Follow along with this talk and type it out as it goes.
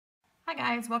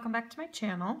Hi guys, welcome back to my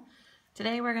channel.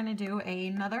 Today we're going to do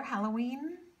another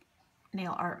Halloween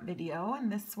nail art video, and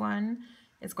this one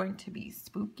is going to be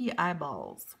spooky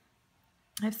eyeballs.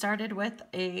 I've started with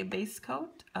a base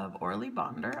coat of Orly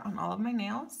Bonder on all of my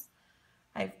nails.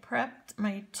 I've prepped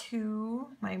my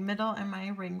middle and my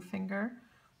ring finger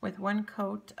with one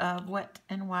coat of Wet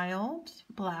n Wild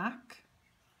black,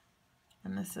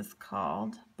 and this is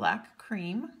called Black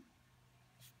Cream.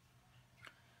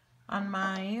 On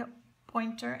my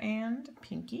pointer and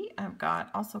pinky, I've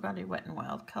also got a Wet n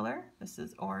Wild color. This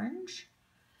is orange,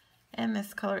 and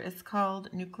this color is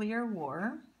called Nuclear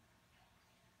War.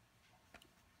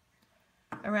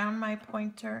 Around my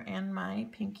pointer and my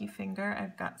pinky finger,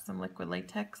 I've got some liquid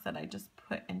latex that I just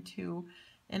put into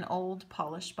an old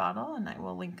polish bottle, and I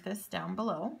will link this down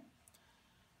below.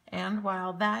 And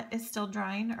while that is still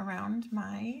drying around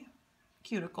my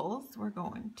cuticles, we're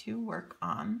going to work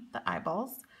on the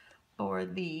eyeballs for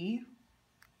the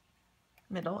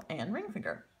middle and ring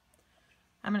finger.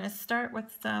 I'm going to start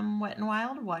with some Wet n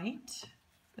Wild white.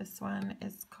 This one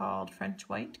is called French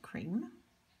White Cream.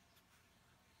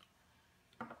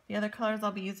 The other colors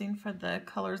I'll be using for the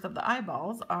colors of the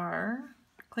eyeballs are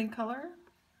Clean Color,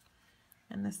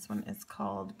 and this one is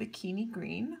called Bikini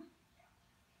Green.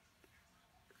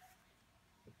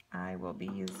 I will be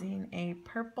using a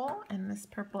purple, and this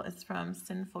purple is from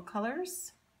Sinful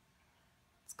Colors.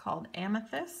 It's called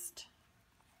Amethyst.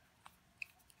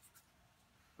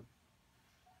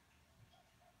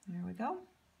 There we go.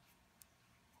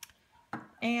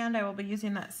 And I will be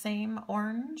using that same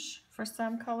orange for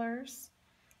some colors.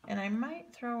 And I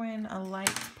might throw in a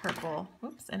light purple.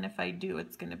 Oops, and if I do,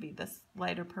 it's going to be this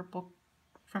lighter purple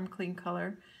from Clean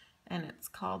Color, and it's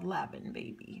called Labin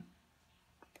Baby.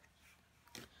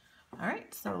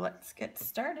 Alright, so let's get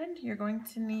started. You're going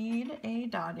to need a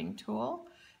dotting tool.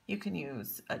 You can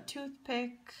use a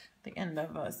toothpick, the end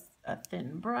of a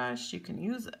thin brush. You can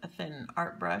use a thin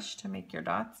art brush to make your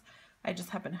dots. I just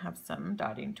happen to have some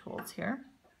dotting tools here.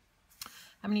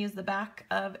 I'm going to use the back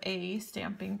of a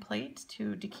stamping plate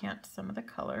to decant some of the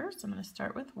colors. I'm going to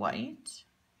start with white.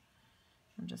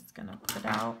 I'm just going to put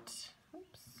out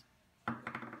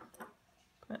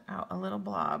a little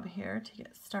blob here to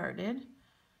get started.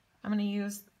 I'm going to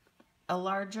use a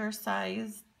larger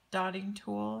size dotting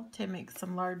tool to make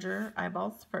some larger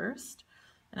eyeballs first.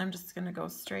 And I'm just going to go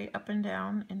straight up and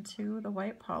down into the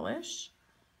white polish.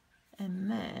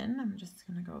 And then I'm just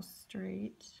going to go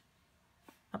straight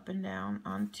up and down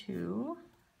onto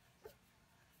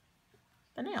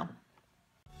the nail.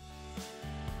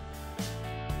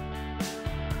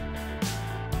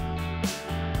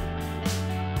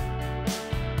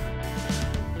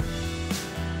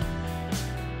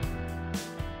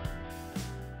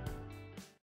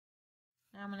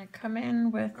 Now I'm going to come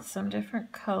in with some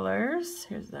different colors.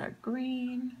 Here's that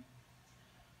green.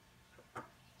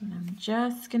 And I'm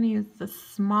just going to use the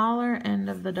smaller end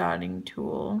of the dotting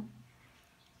tool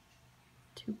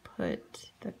to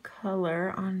put the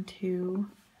color onto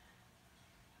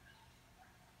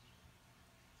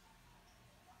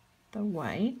the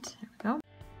white. There we go.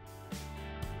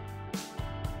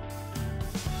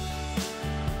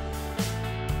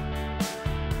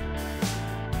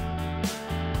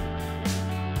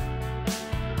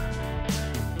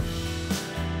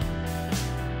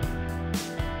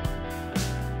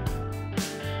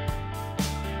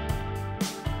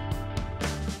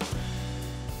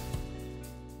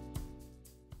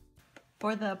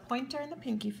 For the pointer and the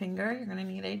pinky finger, you're going to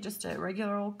need just a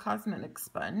regular old cosmetic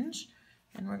sponge,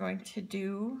 and we're going to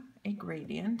do a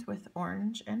gradient with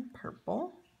orange and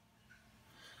purple.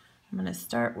 I'm going to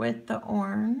start with the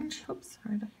orange,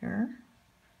 right here.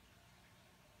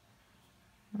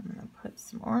 I'm going to put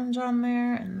some orange on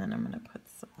there, and then I'm going to put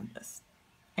some of this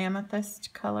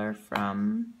amethyst color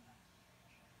from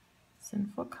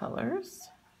Sinful Colors.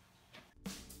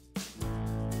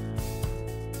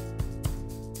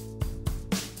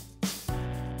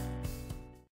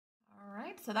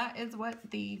 So that is what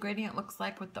the gradient looks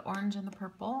like with the orange and the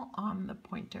purple on the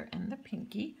pointer and the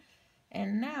pinky.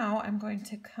 And now I'm going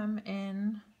to come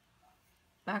in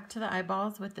back to the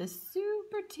eyeballs with this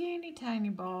super teeny tiny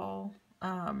ball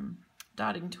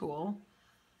dotting tool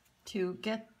to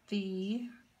get the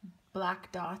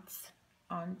black dots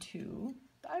onto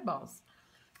the eyeballs.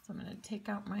 So I'm going to take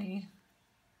out my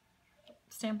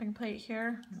stamping plate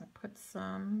here. I'm going to put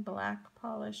some black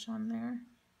polish on there.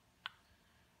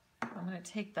 I'm going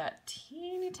to take that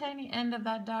teeny tiny end of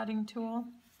that dotting tool,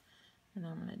 and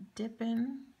I'm going to dip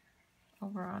in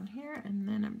over on here, and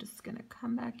then I'm just going to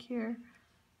come back here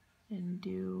and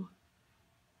do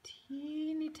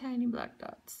teeny tiny black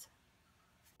dots.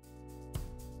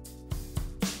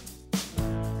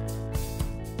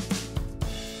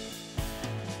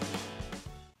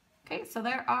 so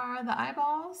there are the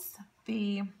eyeballs.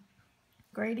 The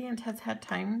gradient has had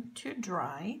time to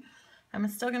dry. I'm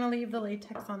still going to leave the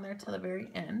latex on there till the very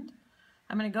end.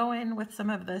 I'm going to go in with some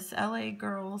of this LA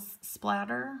Girls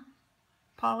Splatter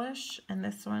polish, and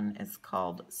this one is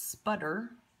called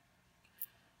Sputter.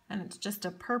 And it's just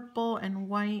a purple and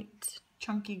white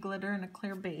chunky glitter and a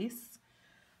clear base.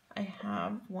 I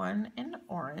have one in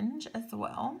orange as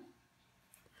well.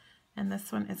 And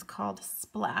this one is called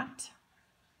Splat.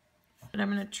 But I'm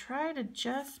going to try to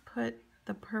just put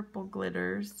the purple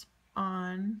glitters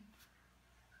on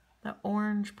the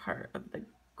orange part of the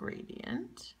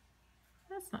gradient.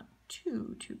 That's not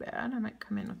too bad. I might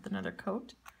come in with another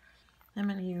coat. I'm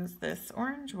going to use this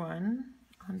orange one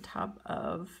on top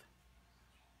of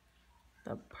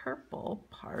the purple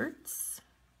parts.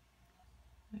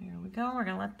 There we go. We're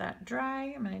going to let that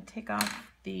dry. I'm going to take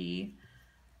off the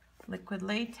liquid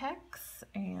latex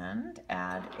and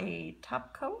add a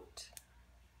top coat,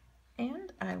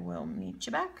 and I will meet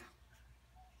you back.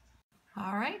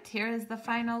 All right, here is the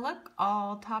final look,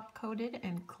 all top coated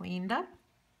and cleaned up.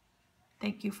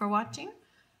 Thank you for watching,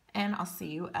 and I'll see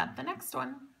you at the next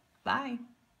one. Bye.